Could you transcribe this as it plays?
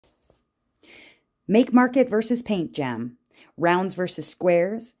Make market versus paint gem. Rounds versus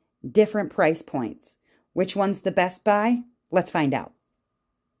squares. Different price points. Which one's the best buy? Let's find out.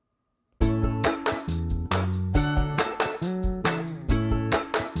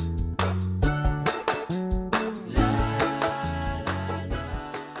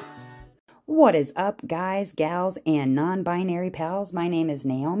 What is up, guys, gals, and non-binary pals? My name is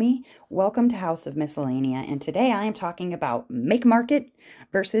Naomi. Welcome to House of Miscellanea, and today I am talking about Make Market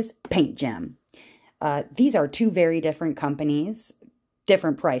versus Paint Gem. These are two very different companies,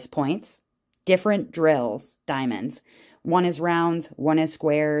 different price points, different drills, diamonds. One is rounds, one is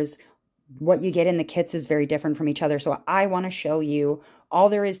squares. What you get in the kits is very different from each other, so I want to show you all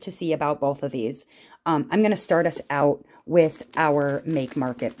there is to see about both of these. I'm going to start us out with our Make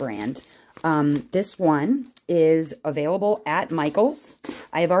Market brand. This one is available at Michael's.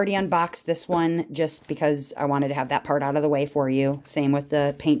 I have already unboxed this one just because I wanted to have that part out of the way for you. Same with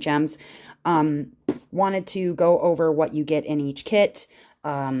the paint gems. Wanted to go over what you get in each kit,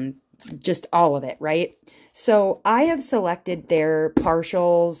 just all of it, right? So I have selected their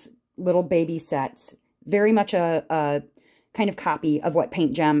partials, little baby sets, very much a kind of copy of what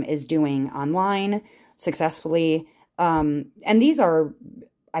Paint Gem is doing online successfully. And these are,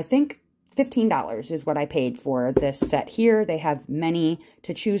 I think, $15 is what I paid for this set here. They have many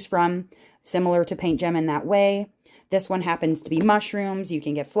to choose from, similar to Paint Gem in that way. This one happens to be mushrooms. You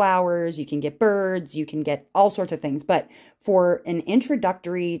can get flowers, you can get birds, you can get all sorts of things. But for an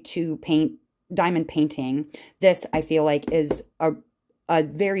introductory to diamond painting, this I feel like is a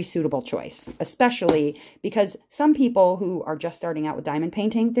very suitable choice, especially because some people who are just starting out with diamond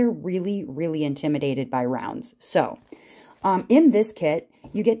painting, they're really, really intimidated by rounds. So in this kit,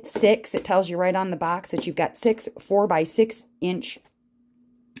 you get 6. It tells you right on the box that you've got 6 4x6 inch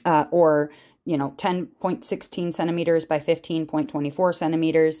or, you know, 10.16 centimeters by 15.24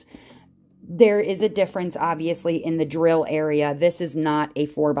 centimeters. There is a difference, obviously, in the drill area. This is not a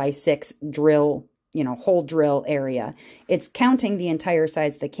 4x6 drill, you know, hole drill area. It's counting the entire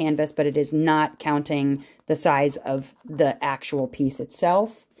size of the canvas, but it is not counting the size of the actual piece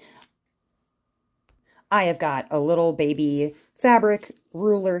itself. I have got a little baby fabric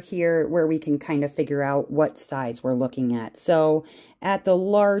ruler here where we can kind of figure out what size we're looking at. So at the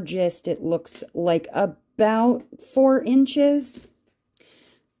largest, it looks like about 4 inches.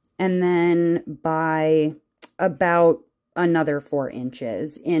 And then by about another 4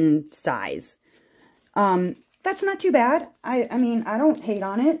 inches in size. That's not too bad. I mean, I don't hate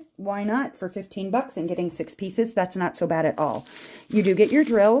on it. Why not? For 15 bucks and getting 6 pieces, that's not so bad at all. You do get your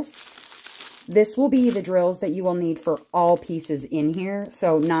drills. This will be the drills that you will need for all pieces in here.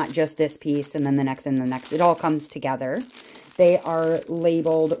 So not just this piece and then the next and the next. It all comes together. They are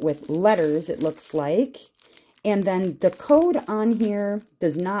labeled with letters, it looks like. And then the code on here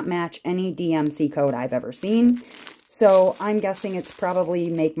does not match any DMC code I've ever seen. So I'm guessing it's probably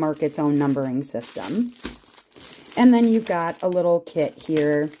Make Market's own numbering system. And then you've got a little kit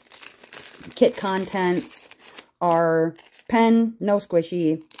here. Kit contents are pen, no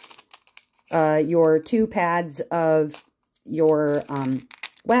squishy. Your 2 pads of your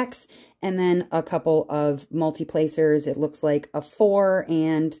wax, and then a couple of multi-placers. It looks like a 4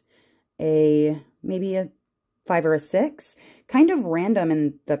 and maybe a 5 or a 6. Kind of random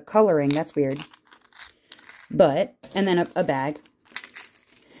in the coloring. That's weird. But, and then a bag.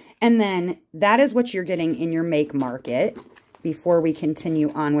 And then that is what you're getting in your Make Market. Before we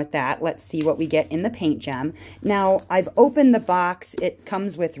continue on with that, let's see what we get in the Paint Gem. Now, I've opened the box. It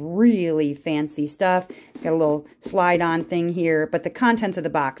comes with really fancy stuff. It's got a little slide-on thing here, but the contents of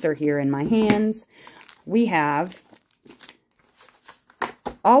the box are here in my hands. We have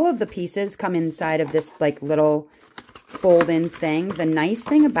all of the pieces come inside of this like little fold-in thing. The nice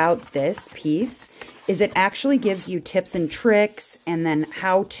thing about this piece is it actually gives you tips and tricks and then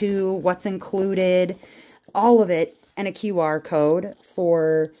how to, what's included, all of it, and a QR code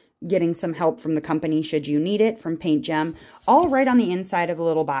for getting some help from the company should you need it from Paint Gem, all right on the inside of the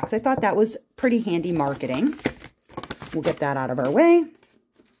little box. I thought that was pretty handy marketing. We'll get that out of our way.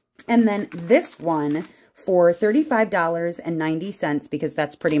 And then this one for $35.90, because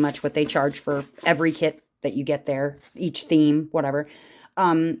that's pretty much what they charge for every kit that you get there, each theme, whatever,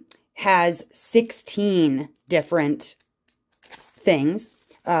 has 16 different things,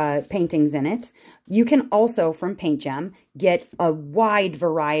 paintings in it. You can also, from Paint Gem, get a wide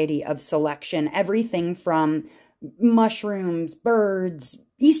variety of selection. Everything from mushrooms, birds,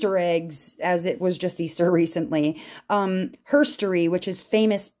 Easter eggs, as it was just Easter recently. Herstory, which is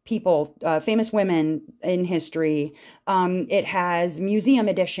famous people, famous women in history. It has Museum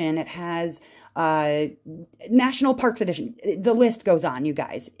Edition. It has National Parks Edition. The list goes on, you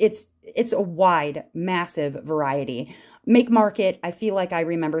guys. It's it's a wide, massive variety. Make Market, I feel like I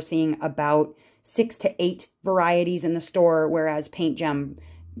remember seeing about 6 to 8 varieties in the store, whereas Paint Gem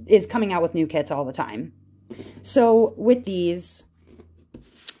is coming out with new kits all the time. So with these,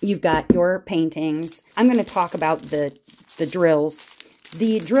 you've got your paintings. I'm going to talk about the drills.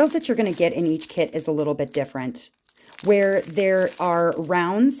 The drills that you're going to get in each kit is a little bit different. Where there are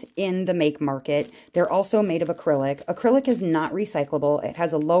rounds in the Make Market, they're also made of acrylic. Acrylic is not recyclable. It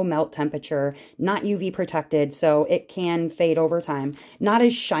has a low melt temperature, not UV protected, so it can fade over time. Not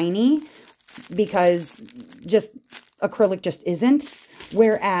as shiny because just acrylic just isn't.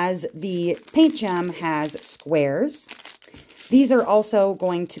 Whereas the Paint Gem has squares. These are also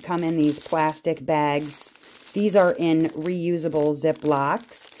going to come in these plastic bags. These are in reusable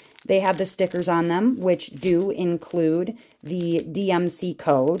Ziplocs. They have the stickers on them, which do include the DMC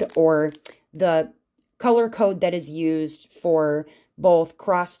code, or the color code that is used for both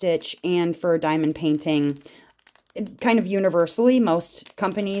cross-stitch and for diamond painting. Kind of universally, most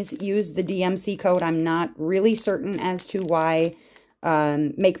companies use the DMC code. I'm not really certain as to why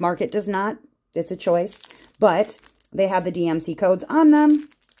Make Market does not. It's a choice. But they have the DMC codes on them.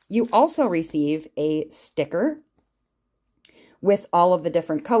 You also receive a sticker with all of the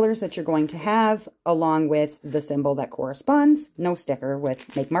different colors that you're going to have, along with the symbol that corresponds. No sticker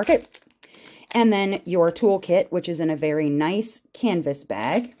with Make Market. And then your toolkit, which is in a very nice canvas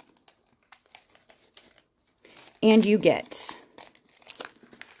bag. And you get,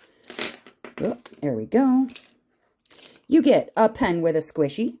 oh, there we go. You get a pen with a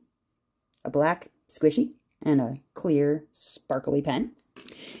squishy, a black squishy, and a clear sparkly pen.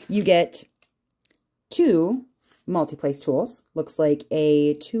 You get 2 multi-place tools. Looks like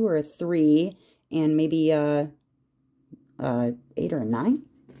a 2 or a 3 and maybe a 8 or a 9.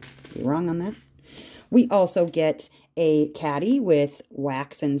 Be wrong on that. We also get a caddy with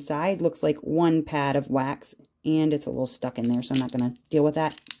wax inside. Looks like 1 pad of wax, and it's a little stuck in there, so I'm not going to deal with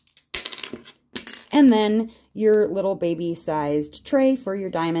that. And then your little baby-sized tray for your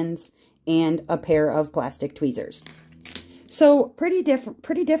diamonds and a pair of plastic tweezers. So pretty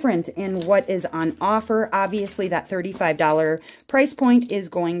different in what is on offer. Obviously, that $35 price point is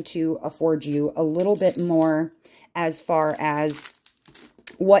going to afford you a little bit more as far as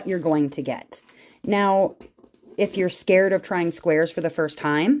what you're going to get. Now, if you're scared of trying squares for the first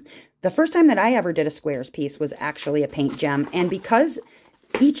time that I ever did a squares piece was actually a Paint Gem. And because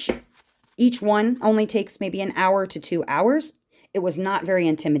each one only takes maybe an hour to 2 hours, it was not very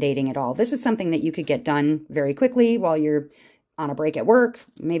intimidating at all. This is something that you could get done very quickly while you're on a break at work.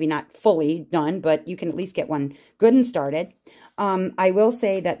 Maybe not fully done, but you can at least get one good and started. I will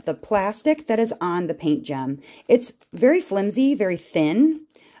say that the plastic that is on the Paint Gem, it's very flimsy, very thin.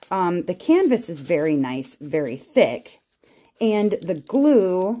 The canvas is very nice, very thick. And the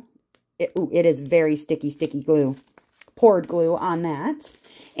glue, it is very sticky glue. Poured glue on that.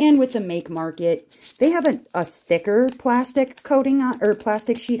 And with the Make Market, they have a thicker plastic coating on, or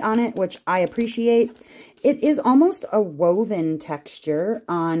plastic sheet on it, which I appreciate. It is almost a woven texture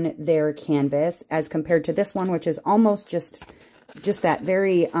on their canvas as compared to this one, which is almost just that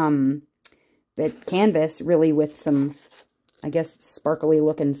very, that canvas really with some, I guess, sparkly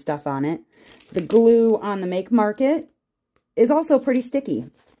looking stuff on it. The glue on the Make Market is also pretty sticky.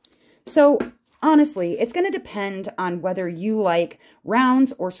 So honestly, it's going to depend on whether you like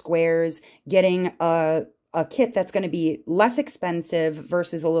rounds or squares. Getting a kit that's going to be less expensive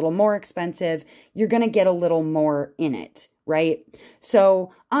versus a little more expensive, you're going to get a little more in it, right?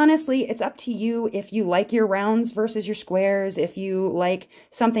 So honestly, it's up to you if you like your rounds versus your squares, if you like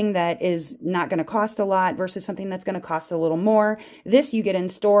something that is not going to cost a lot versus something that's going to cost a little more. This you get in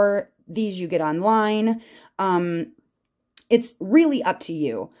store, these you get online. It's really up to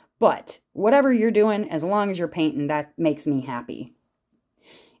you. But whatever you're doing, as long as you're painting, that makes me happy.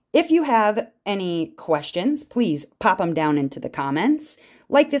 If you have any questions, please pop them down into the comments.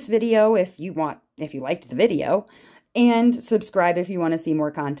 Like this video if you liked the video, and subscribe if you want to see more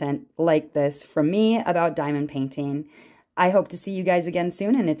content like this from me about diamond painting. I hope to see you guys again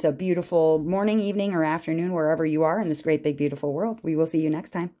soon, and it's a beautiful morning, evening, or afternoon, wherever you are in this great, big, beautiful world. We will see you next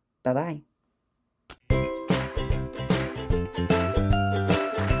time. Bye-bye.